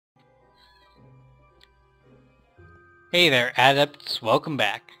Hey there, adepts. Welcome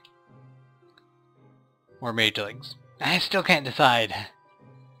back. Or magelings. I still can't decide.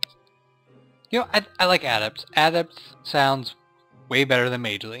 You know, I like adepts. Adepts sounds way better than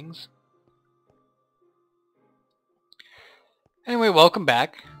magelings. Anyway, welcome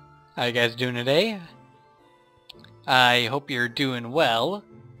back. How you guys doing today? I hope you're doing well.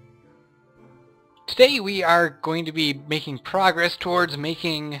 Today we are going to be making progress towards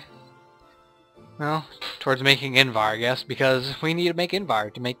making... well, towards making Invar, I guess, because we need to make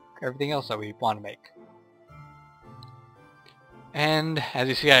Invar to make everything else that we want to make. And, as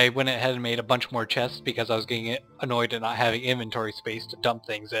you see, I went ahead and made a bunch more chests because I was getting annoyed at not having inventory space to dump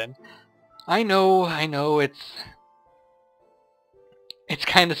things in. I know, it's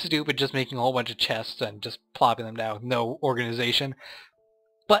kind of stupid just making a whole bunch of chests and just plopping them down with no organization.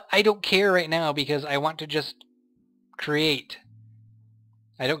 But I don't care right now because I want to just create.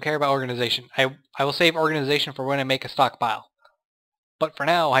 I don't care about organization. I will save organization for when I make a stockpile. But for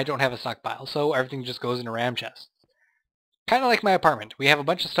now, I don't have a stockpile, so everything just goes into RAM chests. Kind of like my apartment. We have a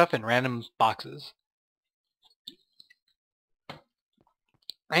bunch of stuff in random boxes.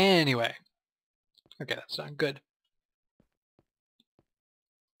 Anyway. Okay, that's done. Good.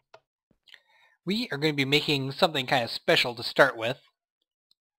 We are going to be making something kind of special to start with.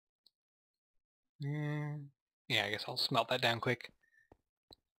 Yeah, I guess I'll smelt that down quick.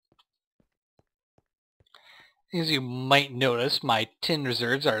 As you might notice, my tin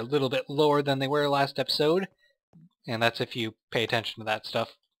reserves are a little bit lower than they were last episode. And that's if you pay attention to that stuff.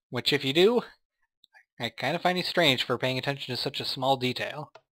 Which if you do, I kind of find you strange for paying attention to such a small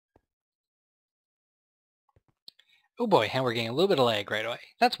detail. Oh boy, and we're getting a little bit of lag right away.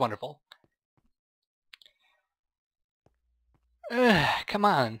 That's wonderful. Come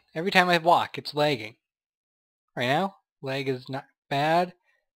on. Every time I walk, it's lagging. Right now, lag is not bad.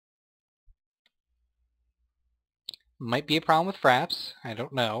 Might be a problem with Fraps. I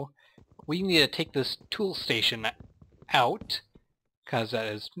don't know. We need to take this tool station out, because that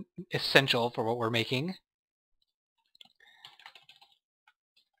is essential for what we're making.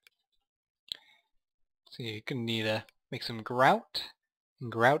 So you're going to need to make some grout.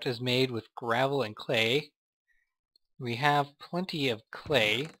 And grout is made with gravel and clay. We have plenty of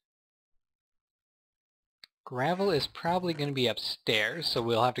clay. Gravel is probably going to be upstairs, so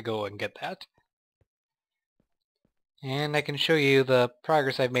we'll have to go and get that. And I can show you the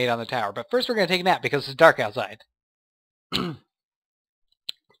progress I've made on the tower. But first we're going to take a nap because it's dark outside.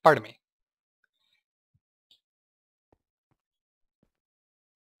 Pardon me.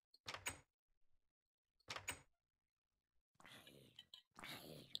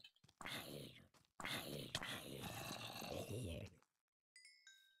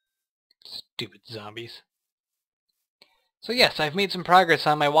 Stupid zombies. So yes, I've made some progress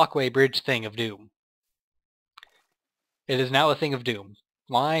on my walkway bridge thing of doom. It is now a thing of doom.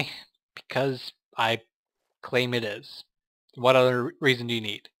 Why? Because I claim it is. What other reason do you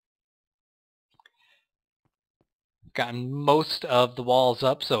need? Gotten most of the walls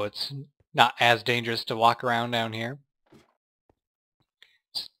up, so it's not as dangerous to walk around down here.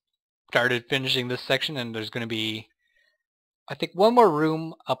 Started finishing this section, and there's going to be, I think, one more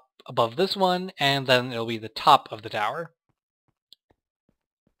room up above this one, and then it'll be the top of the tower.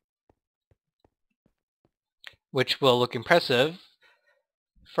 Which will look impressive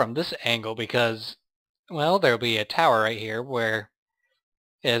from this angle because, well, there'll be a tower right here where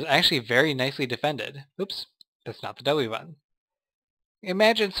it is actually very nicely defended. Oops, that's not the W button.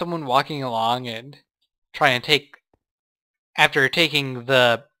 Imagine someone walking along and trying to take, after taking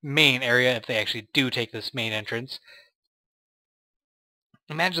the main area, if they actually do take this main entrance,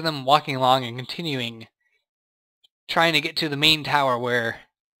 imagine them walking along and continuing trying to get to the main tower where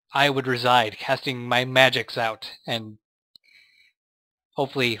I would reside, casting my magics out and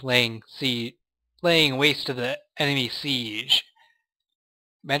hopefully laying waste to the enemy siege.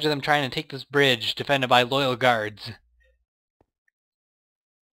 Imagine them trying to take this bridge defended by loyal guards.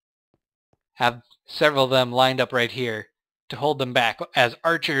 Have several of them lined up right here to hold them back as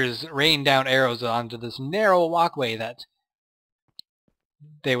archers rain down arrows onto this narrow walkway that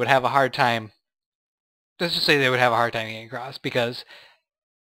they would have a hard time. Let's just say they would have a hard time getting across because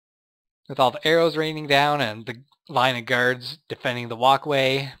with all the arrows raining down and the line of guards defending the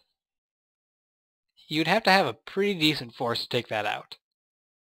walkway, you'd have to have a pretty decent force to take that out.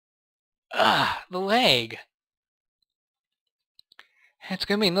 The lag! It's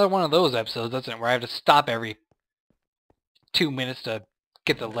going to be another one of those episodes, isn't it, where I have to stop every 2 minutes to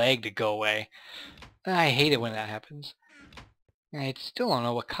get the lag to go away. I hate it when that happens. I still don't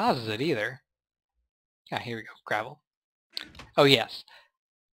know what causes it either. Ah, here we go. Gravel. Oh yes.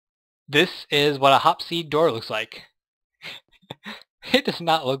 This is what a hop seed door looks like. It does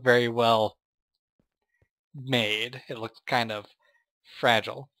not look very well made. It looks kind of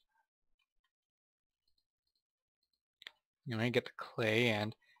fragile. I'm gonna get the clay,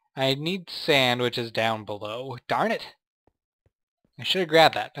 and I need sand, which is down below. Darn it! I should have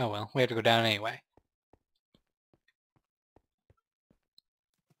grabbed that. Oh well, we have to go down anyway.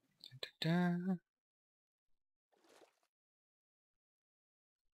 Da-da-da.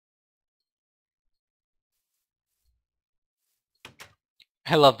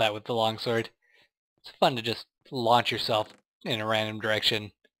 I love that with the longsword. It's fun to just launch yourself in a random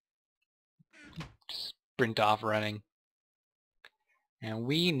direction. Just sprint off running. And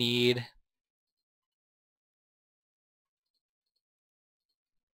we need...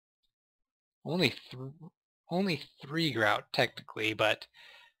 only three grout, technically, but...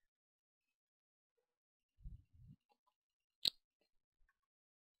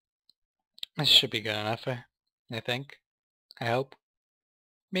 this should be good enough, I think. I hope.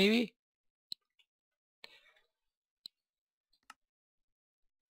 Maybe?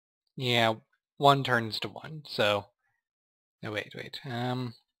 Yeah, one turns to one, so... no, wait.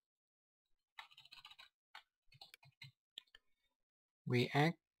 We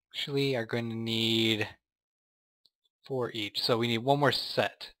actually are going to need 4 each, so we need one more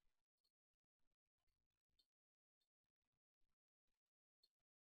set.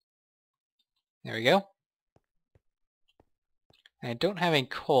 There we go. I don't have any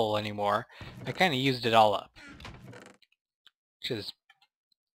coal anymore. I kind of used it all up. Which is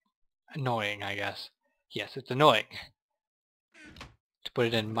annoying, I guess. Yes, it's annoying. To put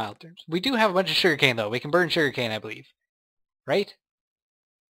it in mild terms. We do have a bunch of sugarcane, though. We can burn sugarcane, I believe. Right?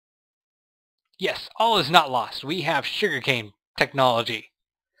 Yes, all is not lost. We have sugarcane technology.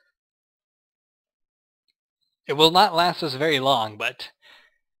 It will not last us very long, but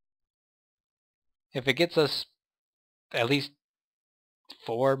if it gets us at least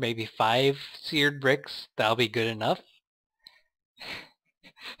 4, maybe 5 seared bricks, that'll be good enough.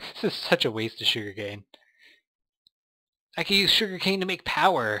 This is such a waste of sugarcane. I could use sugarcane to make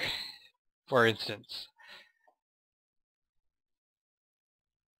power, for instance.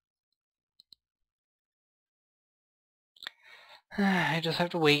 I just have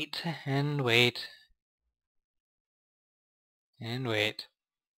to wait and wait and wait.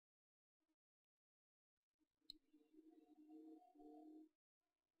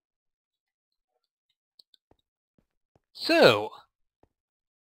 So,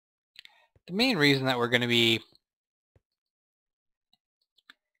 the main reason that we're going to be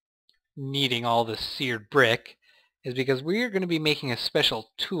needing all this seared brick is because we are going to be making a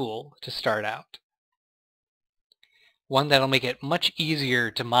special tool to start out. One that'll make it much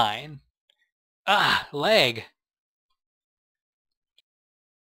easier to mine. Ah, lag!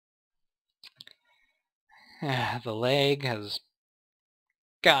 The lag has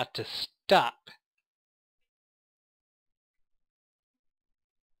got to stop.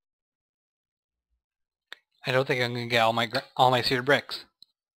 I don't think I'm going to get all my seared bricks.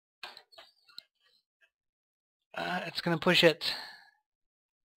 It's going to push it.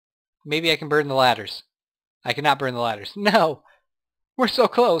 Maybe I can burn the ladders. I cannot burn the ladders. No! We're so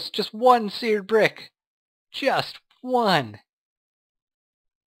close! Just one seared brick! Just one!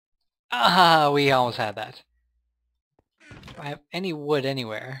 Ah, we almost had that. Do I have any wood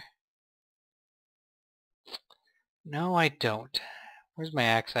anywhere? No, I don't. Where's my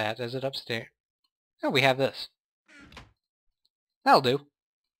axe at? Is it upstairs? Oh, we have this. That'll do.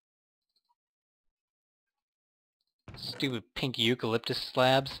 Stupid pink eucalyptus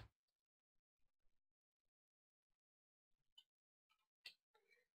slabs.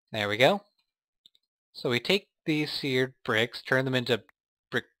 There we go. So we take these seared bricks, turn them into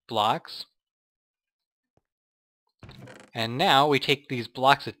brick blocks. And now we take these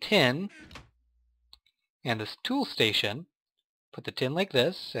blocks of tin and this tool station, put the tin like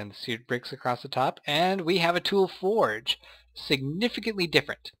this, and the seared bricks across the top, and we have a tool forge. Significantly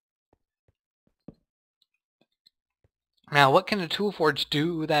different. Now, what can a tool forge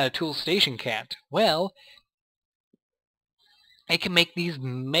do that a tool station can't? Well, it can make these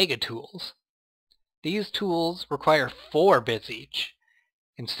mega tools. These tools require 4 bits each,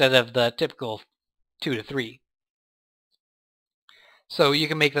 instead of the typical 2 to 3. So you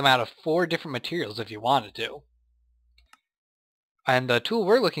can make them out of 4 different materials if you wanted to. And the tool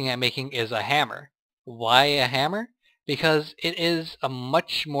we're looking at making is a hammer. Why a hammer? Because it is a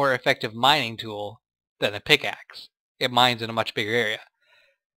much more effective mining tool than a pickaxe. It mines in a much bigger area.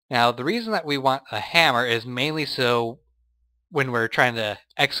 Now, the reason that we want a hammer is mainly so when we're trying to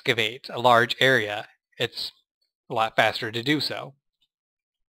excavate a large area, it's a lot faster to do so.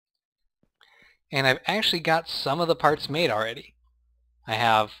 And I've actually got some of the parts made already. I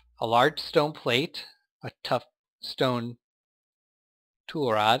have a large stone plate, a tough stone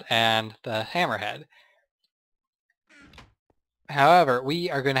tool rod, and the hammerhead. However, we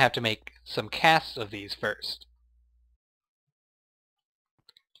are going to have to make some casts of these first.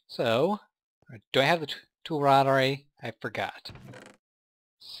 So, do I have the tool rod already? I forgot. Let's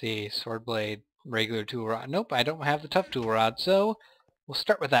see, sword blade, regular tool rod. Nope, I don't have the tough tool rod, so we'll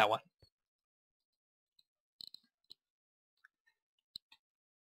start with that one.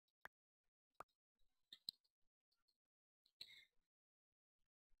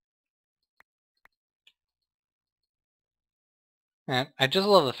 And I just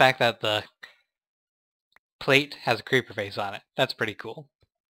love the fact that the plate has a creeper face on it. That's pretty cool.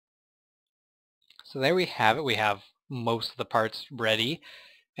 So there we have it. We have most of the parts ready.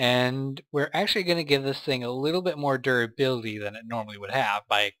 And we're actually going to give this thing a little bit more durability than it normally would have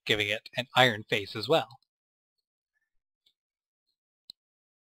by giving it an iron face as well.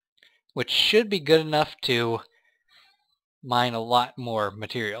 Which should be good enough to mine a lot more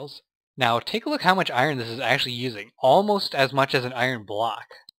materials. Now take a look how much iron this is actually using. Almost as much as an iron block.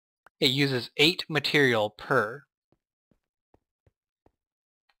 It uses 8 material per.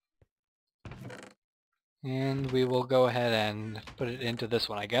 And we will go ahead and put it into this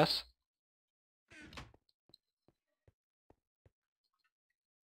one, I guess.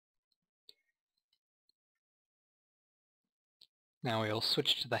 Now we'll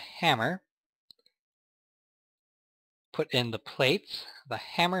switch to the hammer. Put in the plates, the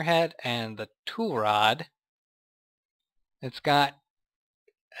hammerhead, and the tool rod. It's got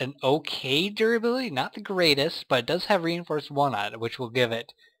an okay durability, not the greatest, but it does have reinforced 1 on it, which will give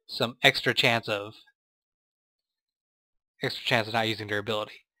it some extra chance of not using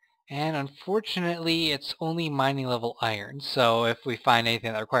durability. And unfortunately, it's only mining level iron, so if we find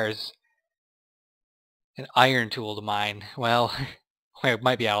anything that requires an iron tool to mine, well, we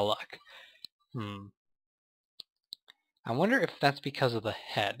might be out of luck. I wonder if that's because of the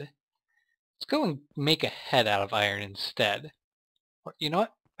head. Let's go and make a head out of iron instead. Or, you know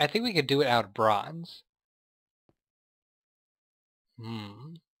what? I think we could do it out of bronze.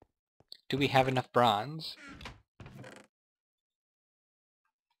 Do we have enough bronze?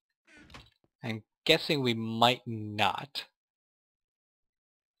 I'm guessing we might not.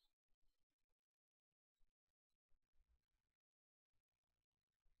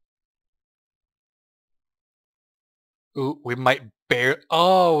 Ooh, we might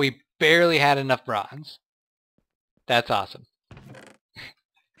we barely had enough bronze. That's awesome.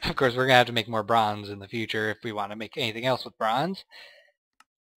 Of course, we're going to have to make more bronze in the future if we want to make anything else with bronze.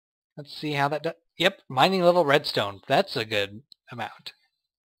 Let's see how that does. Yep, mining level redstone. That's a good amount.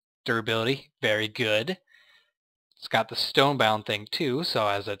 Durability, very good. It's got the stone-bound thing too, so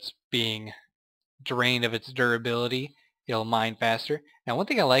as it's being drained of its durability, it'll mine faster. Now, one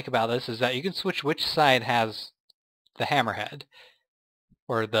thing I like about this is that you can switch which side has the hammerhead,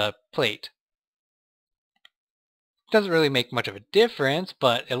 or the plate. Doesn't really make much of a difference,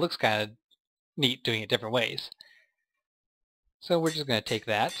 but it looks kind of neat doing it different ways. So we're just going to take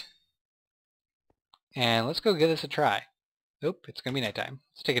that, and let's go give this a try. Oop, it's going to be nighttime.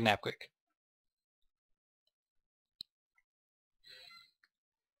 Let's take a nap quick.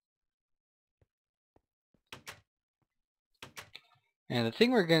 And the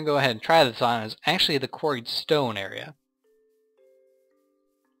thing we're going to go ahead and try this on is actually the quarried stone area.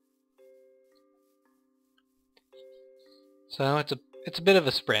 So it's a bit of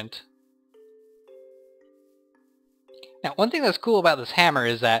a sprint. Now, one thing that's cool about this hammer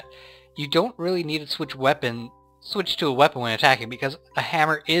is that you don't really need to switch to a weapon when attacking, because a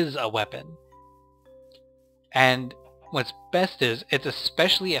hammer is a weapon. And what's best is it's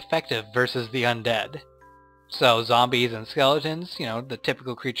especially effective versus the undead. So zombies and skeletons, you know, the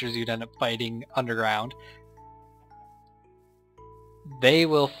typical creatures you'd end up fighting underground, they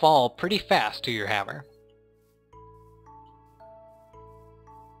will fall pretty fast to your hammer.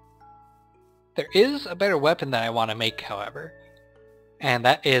 There is a better weapon that I want to make, however, and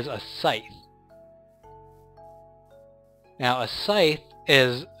that is a scythe. Now, a scythe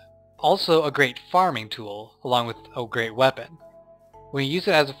is also a great farming tool, along with a great weapon. When you use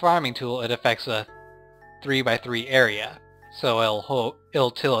it as a farming tool, it affects a 3x3 area. So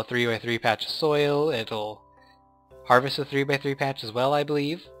it'll till a 3x3 patch of soil, it'll harvest a 3x3 patch as well, I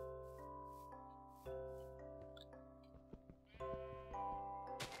believe.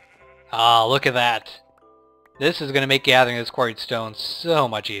 Ah, look at that. This is going to make gathering this quarried stone so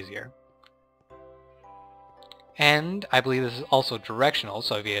much easier. And I believe this is also directional,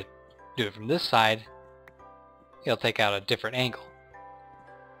 so if you do it from this side, it'll take out a different angle.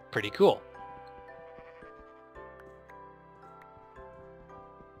 Pretty cool.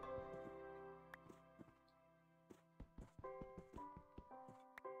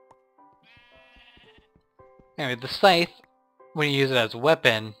 Anyway, the scythe, when you use it as a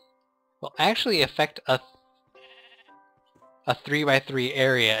weapon, will actually affect a 3x3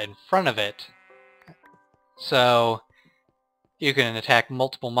 area in front of it. So you can attack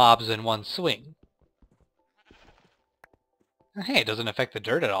multiple mobs in one swing. Hey, it doesn't affect the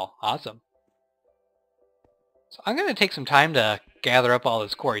dirt at all. Awesome. So I'm going to take some time to gather up all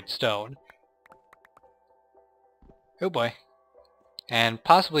this quarried stone. Oh boy. And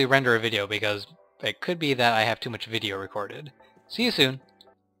possibly render a video, because it could be that I have too much video recorded. See you soon.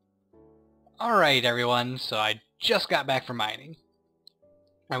 Alright everyone, so I just got back from mining.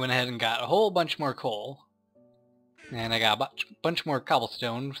 I went ahead and got a whole bunch more coal. And I got a bunch more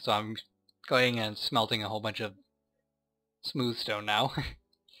cobblestone, so I'm going and smelting a whole bunch of smooth stone now.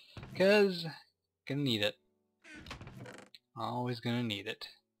 Because gonna need it. Always gonna need it.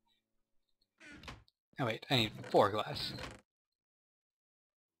 Oh wait, I need 4 glass.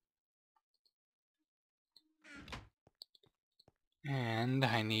 And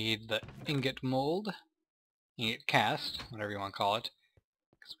I need the ingot mold. Ingot cast, whatever you want to call it.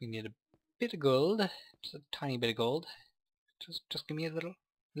 Because we need a bit of gold. Just a tiny bit of gold. Just give me a little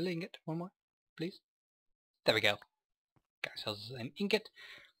ingot. One more, please. There we go. Got ourselves an ingot.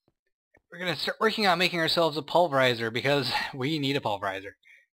 We're gonna start working on making ourselves a pulverizer, because we need a pulverizer.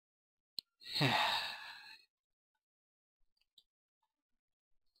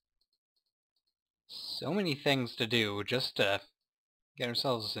 So many things to do just to get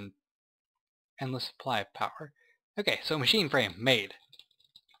ourselves an endless supply of power. Okay, so machine frame made.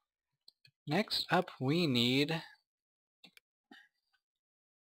 Next up we need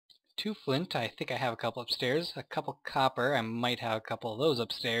 2 flint. I think I have a couple upstairs. A couple copper. I might have a couple of those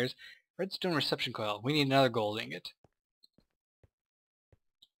upstairs. Redstone reception coil. We need another gold ingot.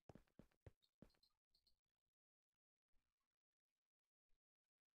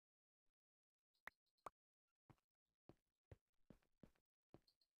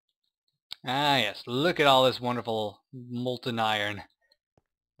 Ah yes, look at all this wonderful molten iron.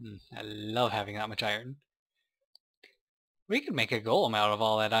 I love having that much iron. We could make a golem out of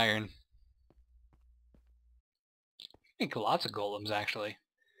all that iron. Make lots of golems actually.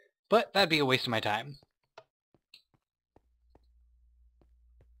 But that'd be a waste of my time.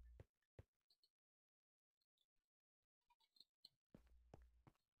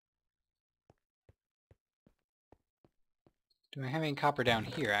 Do I have any copper down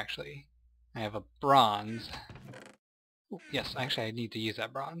here actually? I have a bronze. Ooh, yes, actually I need to use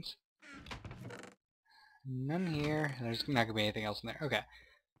that bronze. None here. There's not going to be anything else in there. Okay.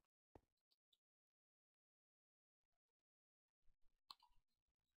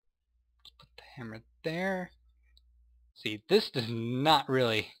 Put the hammer there. See, this does not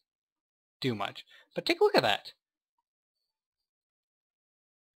really do much. But take a look at that.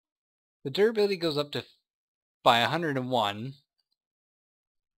 The durability goes up to by 101.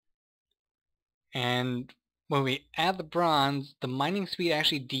 And when we add the bronze, the mining speed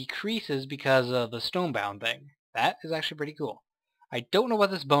actually decreases because of the stonebound thing. That is actually pretty cool. I don't know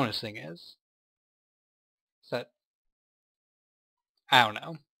what this bonus thing is. I don't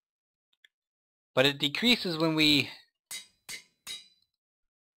know. But it decreases when we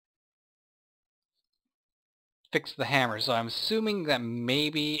fix the hammer, so I'm assuming that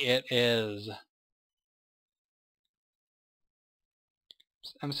maybe it is...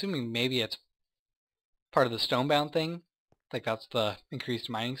 I'm assuming maybe it's part of the stonebound thing. Like that's the increased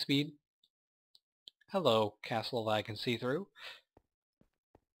mining speed. Hello, castle that I can see through.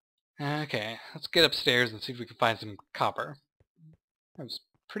 Okay, let's get upstairs and see if we can find some copper. I was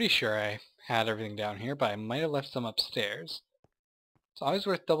pretty sure I had everything down here, but I might have left some upstairs. It's always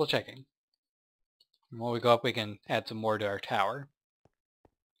worth double checking. And while we go up, we can add some more to our tower.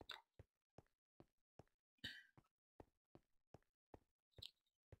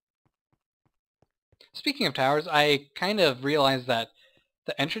 Speaking of towers, I kind of realized that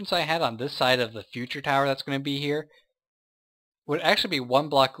the entrance I had on this side of the future tower that's going to be here would actually be 1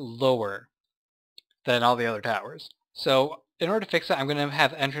 block lower than all the other towers. So in order to fix that, I'm going to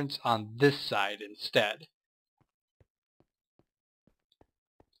have entrance on this side instead.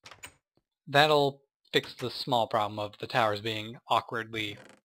 That'll fix the small problem of the towers being awkwardly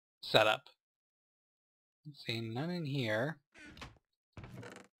set up. Let's see, none in here.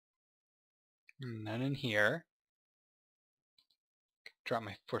 None in here. Drop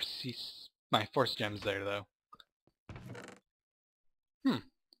my force gems there though.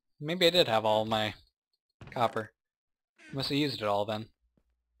 Maybe I did have all my copper. Must have used it all then.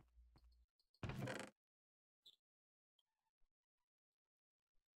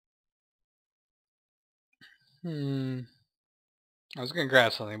 I was gonna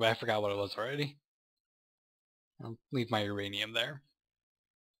grab something, but I forgot what it was already. I'll leave my uranium there.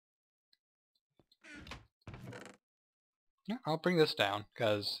 Yeah, I'll bring this down,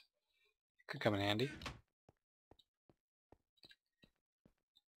 because it could come in handy.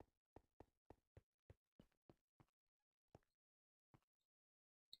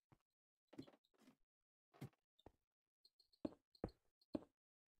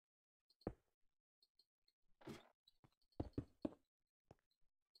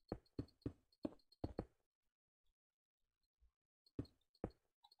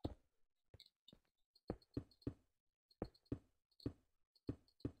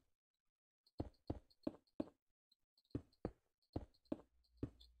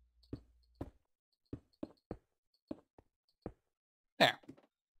 There.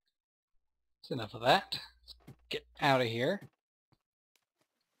 That's enough of that. Let's get out of here.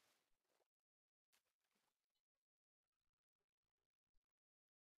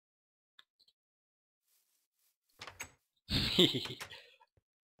 The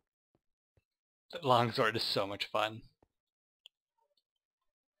longsword is so much fun.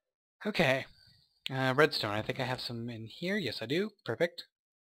 Okay. Redstone. I think I have some in here. Yes, I do. Perfect.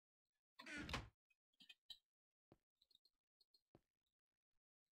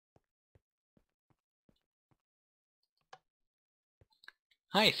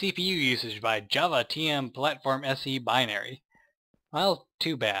 High CPU usage by Java TM Platform SE Binary. Well,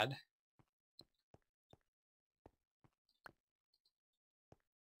 too bad.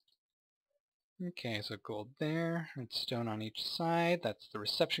 Okay, so gold there, redstone on each side. That's the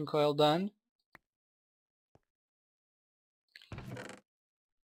reception coil done.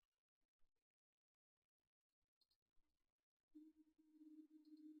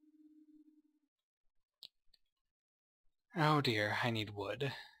 Oh dear, I need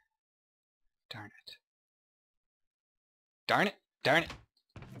wood. Darn it. Darn it! Darn it!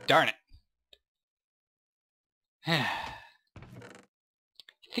 Darn it! You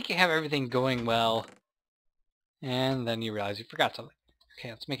think you have everything going well, and then you realize you forgot something. Okay,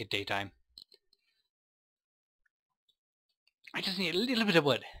 let's make it daytime. I just need a little bit of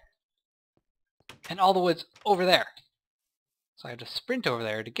wood. And all the wood's over there. So I have to sprint over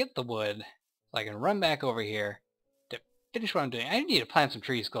there to get the wood, so I can run back over here to finish what I'm doing. I need to plant some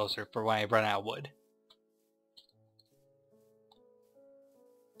trees closer for when I run out of wood.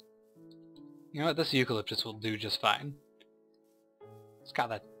 You know what, this eucalyptus will do just fine. It's got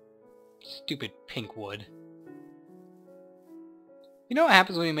that stupid pink wood. You know what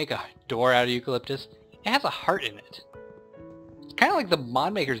happens when you make a door out of eucalyptus? It has a heart in it. It's kind of like the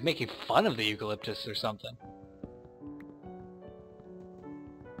mod maker's making fun of the eucalyptus or something.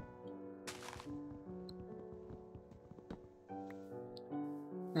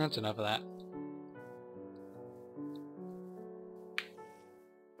 That's enough of that.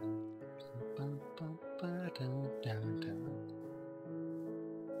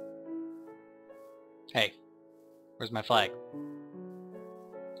 Hey, where's my flag?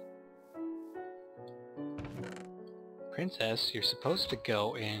 Princess, you're supposed to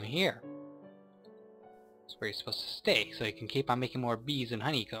go in here. That's where you're supposed to stay, so you can keep on making more bees and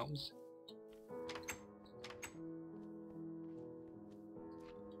honeycombs.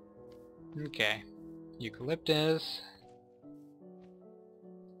 Okay. Eucalyptus.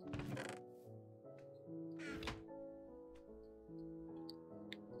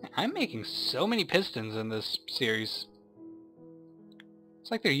 I'm making so many pistons in this series. It's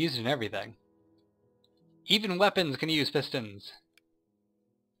like they're used in everything. Even weapons can use pistons.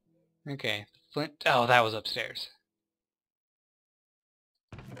 Okay, flint. Oh, that was upstairs.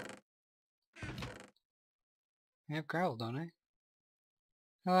 I have gravel, don't I?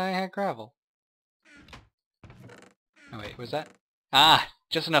 Oh, I had gravel. Oh wait, was that? Ah,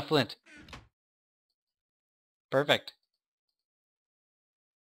 just enough flint. Perfect.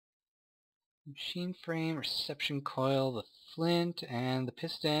 Machine frame, reception coil, the flint, and the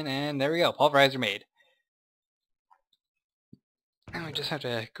piston, and there we go. Pulverizer made. Now we just have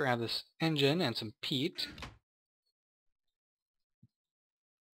to grab this engine and some peat.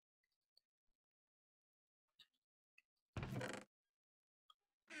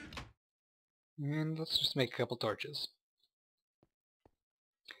 And let's just make a couple torches.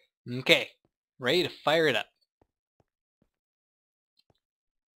 Okay, ready to fire it up.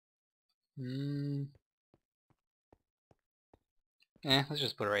 Let's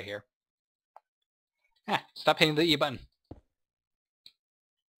just put it right here. Ah, stop hitting the E button.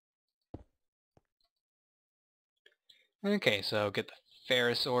 Okay, so get the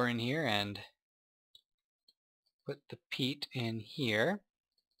ferrous ore in here and put the peat in here.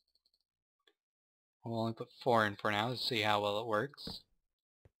 We'll only put 4 in for now to see how well it works.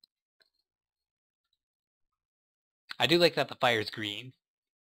 I do like that the fire's green.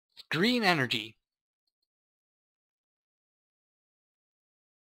 It's green energy.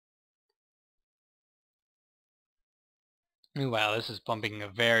 Ooh, wow, this is pumping a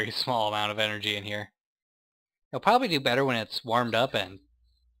very small amount of energy in here. It'll probably do better when it's warmed up and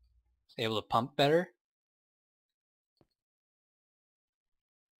it's able to pump better.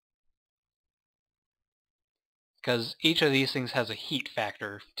 Because each of these things has a heat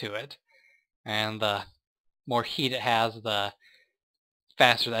factor to it. And the more heat it has, the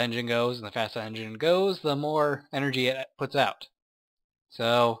faster the engine goes. And the faster the engine goes, the more energy it puts out.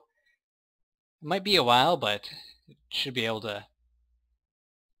 So it might be a while, but it should be able to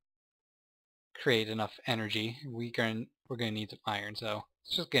create enough energy. We're gonna need some iron, so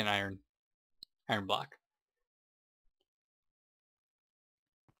let's just get an iron block.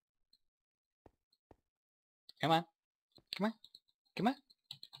 Come on, come on, come on,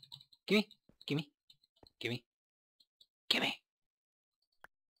 gimme, gimme, gimme, gimme.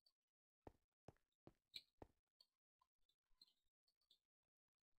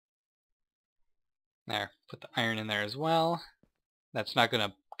 There, put the iron in there as well. That's not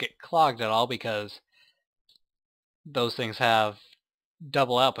gonna get clogged at all because those things have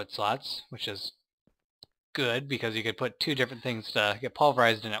double output slots, which is good because you could put two different things to get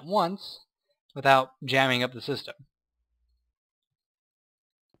pulverized in at once without jamming up the system.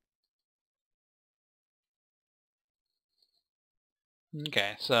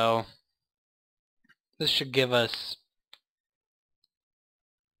 Okay, so this should give us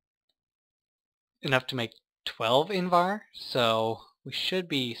enough to make 12 Invar, so we should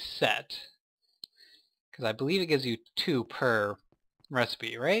be set. Because I believe it gives you 2 per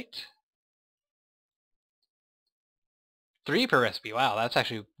recipe, right? 3 per recipe, wow, that's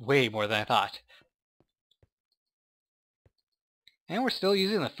actually way more than I thought. And we're still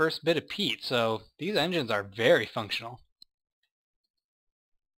using the first bit of peat, so these engines are very functional.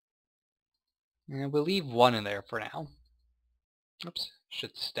 And we'll leave 1 in there for now. Oops,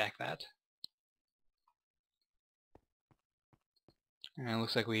 should stack that. And it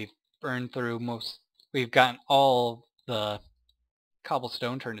looks like we've burned through we've gotten all the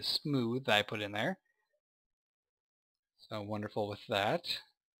cobblestone turned to smooth that I put in there. So wonderful with that.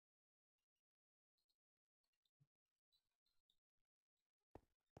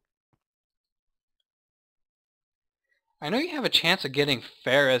 I know you have a chance of getting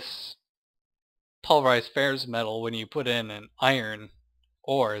pulverized ferrous metal when you put in an iron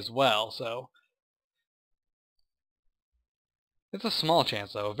ore as well, so it's a small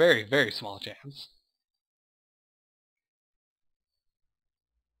chance though, a very, very small chance.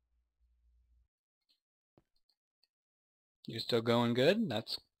 You're still going good?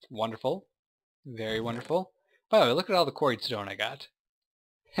 That's wonderful. Very wonderful. By the way, look at all the quarried stone I got.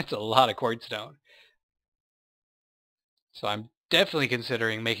 It's a lot of quarried stone. So I'm definitely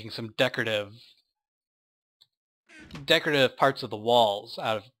considering making some decorative parts of the walls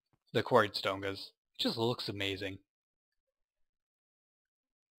out of the quarried stone because it just looks amazing.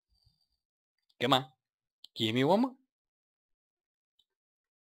 Come on. Give me one more.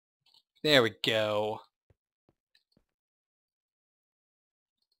 There we go.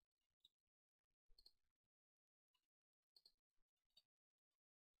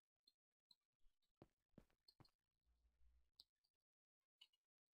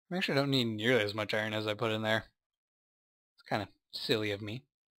 I actually don't need nearly as much iron as I put in there. It's kind of silly of me.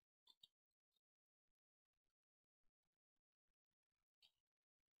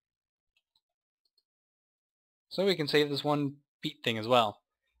 So we can save this one peat thing as well.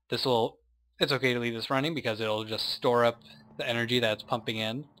 It's okay to leave this running because it'll just store up the energy that's pumping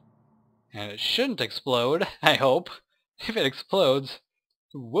in. And it shouldn't explode, I hope. If it explodes,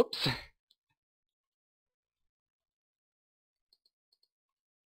 whoops.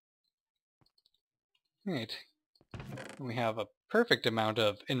 Right. We have a perfect amount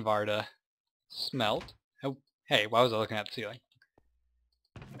of Invar to smelt. Oh, hey, why was I looking at the ceiling?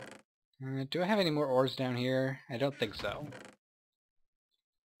 Do I have any more ores down here? I don't think so.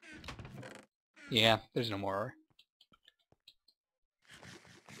 Yeah, there's no more ore.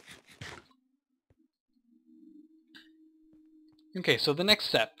 Okay, so the next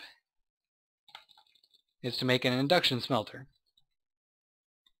step is to make an induction smelter.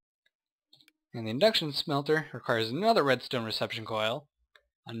 And the induction smelter requires another redstone reception coil,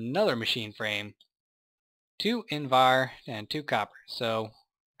 another machine frame, 2 Invar, and 2 copper. So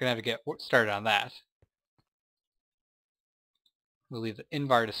we're going to have to get started on that. We'll leave the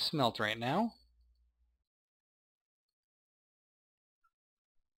Invar to smelt right now.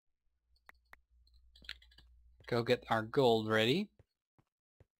 Go get our gold ready.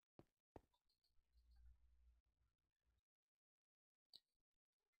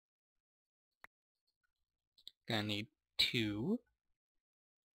 Gonna need 2.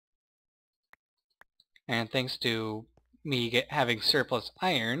 And thanks to me having surplus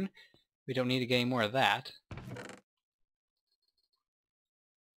iron, we don't need to get any more of that.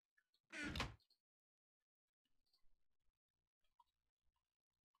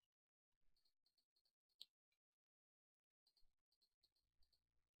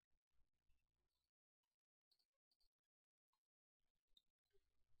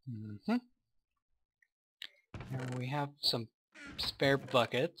 And we have some spare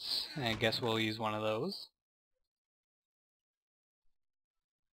buckets. I guess we'll use one of those.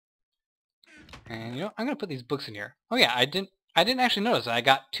 And you know, I'm gonna put these books in here. Oh yeah, I didn't actually notice that I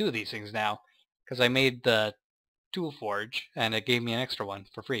got 2 of these things now, because I made the tool forge and it gave me an extra one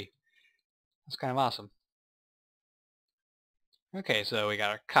for free. That's kind of awesome. Okay, so we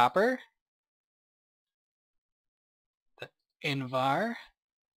got our copper, the Invar,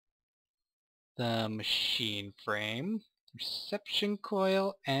 the machine frame, reception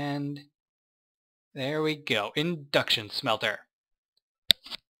coil, and there we go, induction smelter.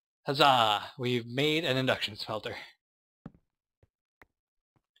 Huzzah! We've made an induction smelter.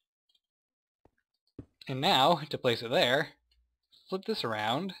 And now, to place it there, flip this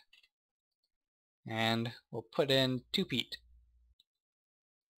around, and we'll put in 2 peat.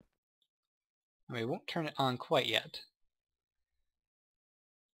 We won't turn it on quite yet,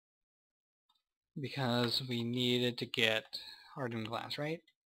 because we needed to get hardened glass, right?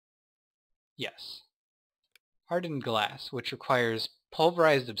 Yes. Hardened glass, which requires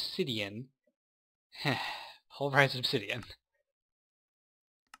pulverized obsidian. Pulverized obsidian.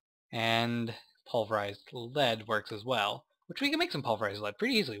 And pulverized lead works as well, which we can make some pulverized lead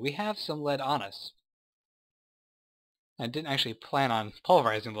pretty easily. We have some lead on us. I didn't actually plan on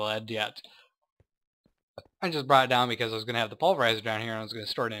pulverizing the lead yet. I just brought it down because I was going to have the pulverizer down here and I was going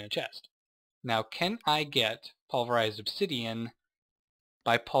to store it in a chest. Now, can I get pulverized obsidian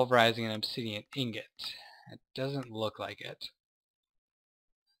by pulverizing an obsidian ingot? It doesn't look like it.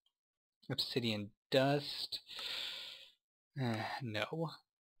 Obsidian dust. No.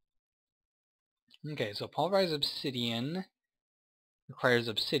 Okay, so pulverized obsidian requires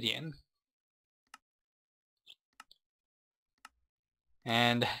obsidian.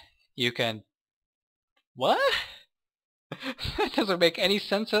 And you can... What? That doesn't make any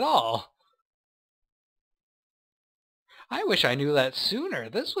sense at all. I wish I knew that sooner.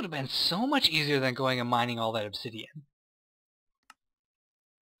 This would have been so much easier than going and mining all that obsidian.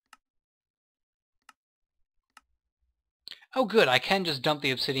 Oh good, I can just dump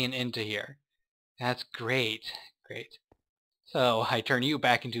the obsidian into here. That's great. Great. So I turn you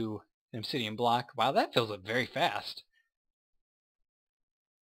back into an obsidian block. Wow, that fills up very fast.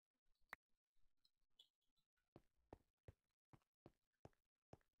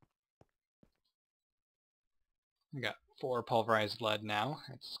 We got 4 pulverized lead now.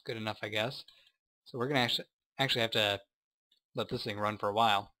 That's good enough, I guess. So we're gonna actually have to let this thing run for a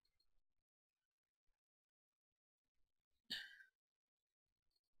while.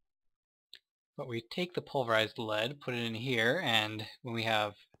 But we take the pulverized lead, put it in here, and when we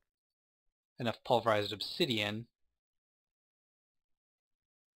have enough pulverized obsidian...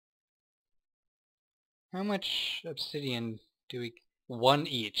 How much obsidian do we... 1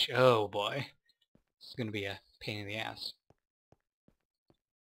 each. Oh boy. This is going to be a pain in the ass.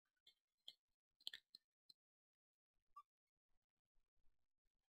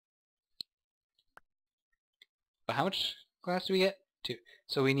 But how much glass do we get? 2.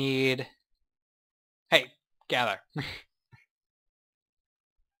 So we need... Hey, gather.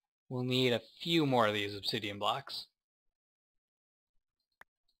 We'll need a few more of these obsidian blocks.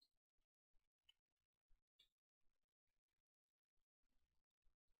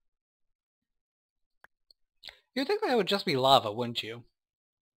 You'd think that would just be lava, wouldn't you?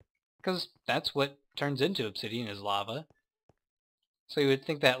 Because that's what turns into obsidian, is lava. So you would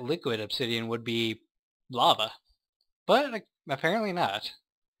think that liquid obsidian would be lava. But apparently not.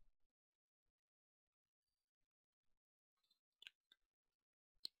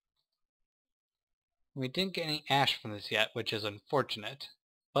 We didn't get any ash from this yet, which is unfortunate.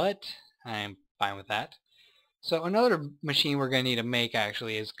 But I'm fine with that. So another machine we're going to need to make,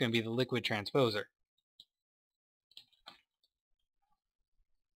 actually, is going to be the liquid transposer.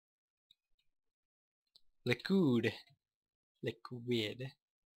 Liquid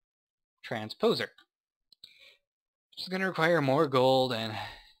transposer. Which is going to require more gold and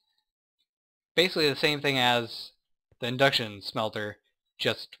basically the same thing as the induction smelter,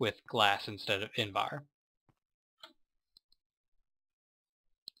 just with glass instead of Invar.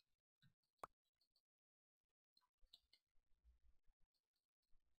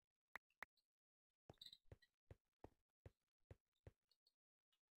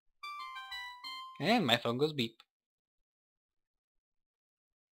 And my phone goes beep.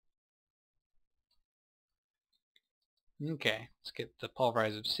 Okay, let's get the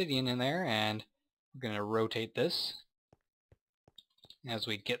pulverized obsidian in there, and we're going to rotate this as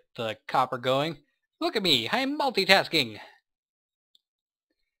we get the copper going. Look at me, I'm multitasking!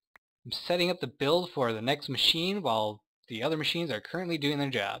 I'm setting up the build for the next machine while the other machines are currently doing their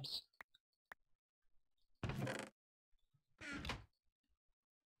jobs.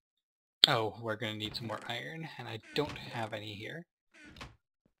 Oh, we're going to need some more iron, and I don't have any here.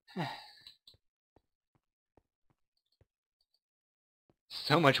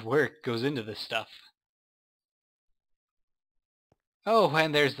 So much work goes into this stuff. Oh,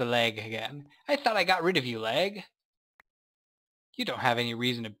 and there's the leg again. I thought I got rid of you, leg. You don't have any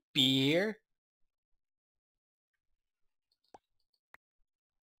reason to be here.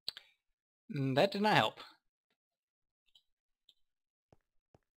 That did not help.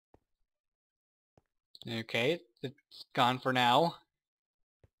 Okay, it's gone for now.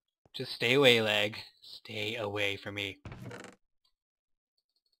 Just stay away, leg. Stay away from me.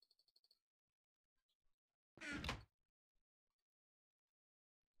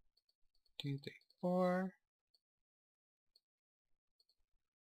 Two, three, four.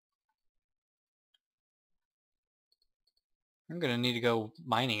 I'm gonna need to go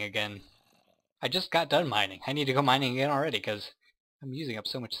mining again. I just got done mining. I need to go mining again already because I'm using up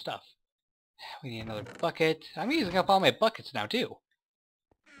so much stuff. We need another bucket. I'm using up all my buckets now too.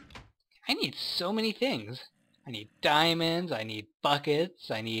 I need so many things. I need diamonds, I need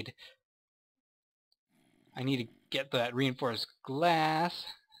buckets, I need to get that reinforced glass.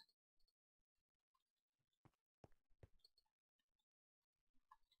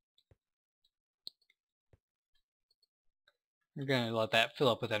 We're gonna let that fill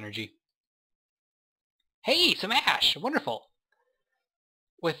up with energy. Hey, some ash! Wonderful!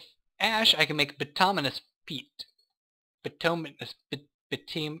 With ash, I can make bituminous peat. Bituminous.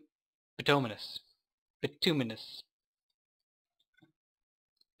 Bituminous. Bituminous.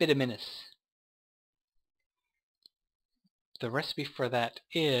 Bituminous. The recipe for that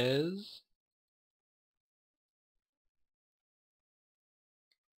is...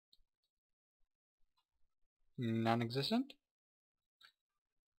 non-existent?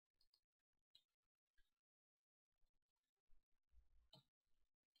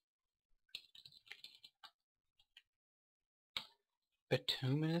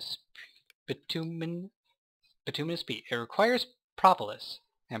 Bituminous peat. It requires propolis,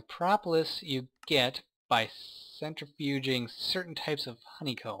 and propolis you get by centrifuging certain types of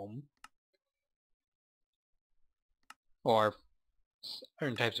honeycomb, or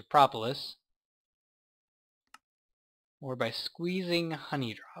certain types of propolis, or by squeezing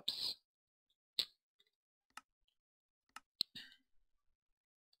honey drops.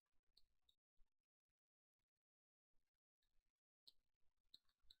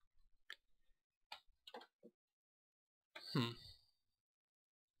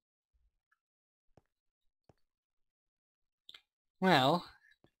 Well,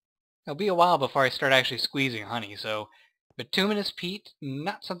 it'll be a while before I start actually squeezing honey, so bituminous peat,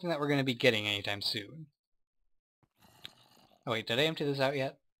 not something that we're going to be getting anytime soon. Oh wait, did I empty this out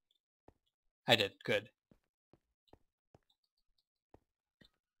yet? I did, good.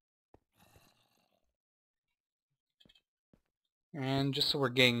 And just so we're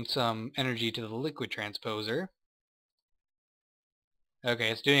getting some energy to the liquid transposer. Okay,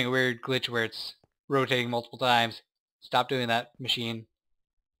 it's doing a weird glitch where it's rotating multiple times. Stop doing that, machine.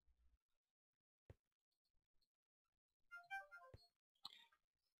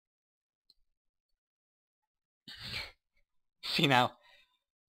 See now,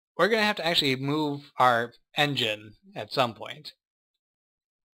 we're going to have to actually move our engine at some point.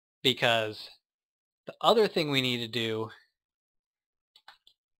 Because the other thing we need to do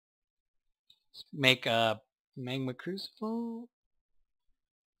is make a magma crucible.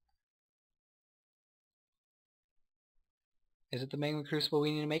 Is it the magma crucible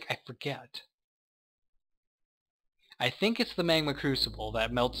we need to make? I forget. I think it's the magma crucible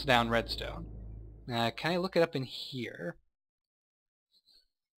that melts down redstone. Can I look it up in here?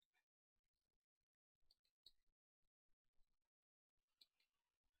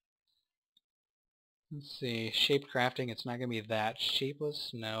 Let's see, shape crafting, it's not going to be that.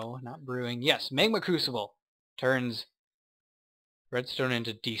 Shapeless, no. Not brewing. Yes, magma crucible turns redstone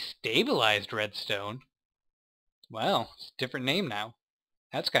into destabilized redstone. Well, it's a different name now.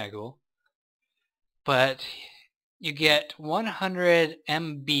 That's kind of cool. But you get 100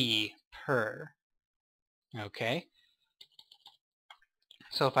 MB per. Okay.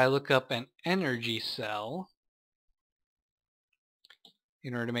 So if I look up an energy cell,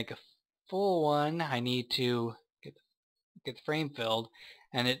 in order to make a full one, I need to get the frame filled,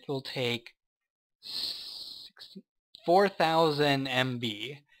 and it will take 4,000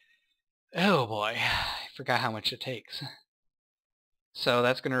 MB. Oh boy, I forgot how much it takes. So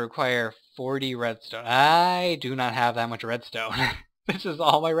that's going to require 40 redstone. I do not have that much redstone. This is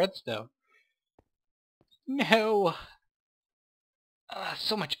all my redstone. No!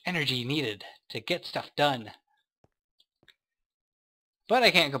 So much energy needed to get stuff done. But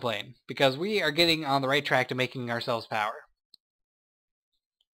I can't complain, because we are getting on the right track to making ourselves power.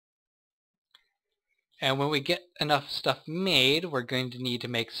 And when we get enough stuff made, we're going to need to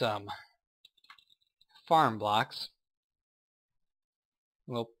make some farm blocks.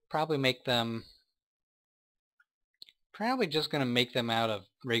 We'll probably make them... Probably just going to make them out of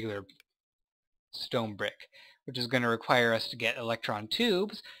regular stone brick, which is going to require us to get electron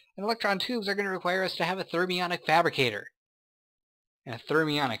tubes, and electron tubes are going to require us to have a thermionic fabricator. And a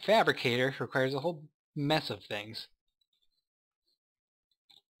thermionic fabricator requires a whole mess of things.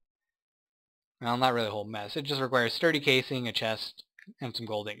 Well, not really a whole mess. It just requires sturdy casing, a chest, and some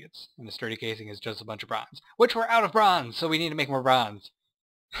gold ingots. And the sturdy casing is just a bunch of bronze. Which we're out of bronze, so we need to make more bronze.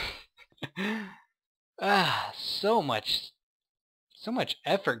 So much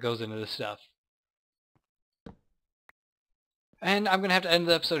effort goes into this stuff. And I'm going to have to end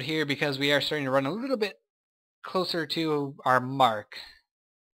the episode here because we are starting to run a little bit closer to our mark.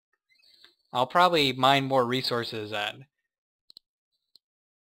 I'll probably mine more resources and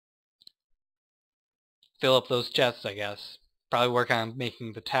fill up those chests, I guess. Probably work on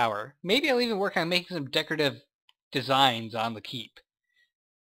making the tower. Maybe I'll even work on making some decorative designs on the keep.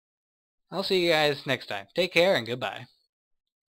 I'll see you guys next time. Take care and goodbye.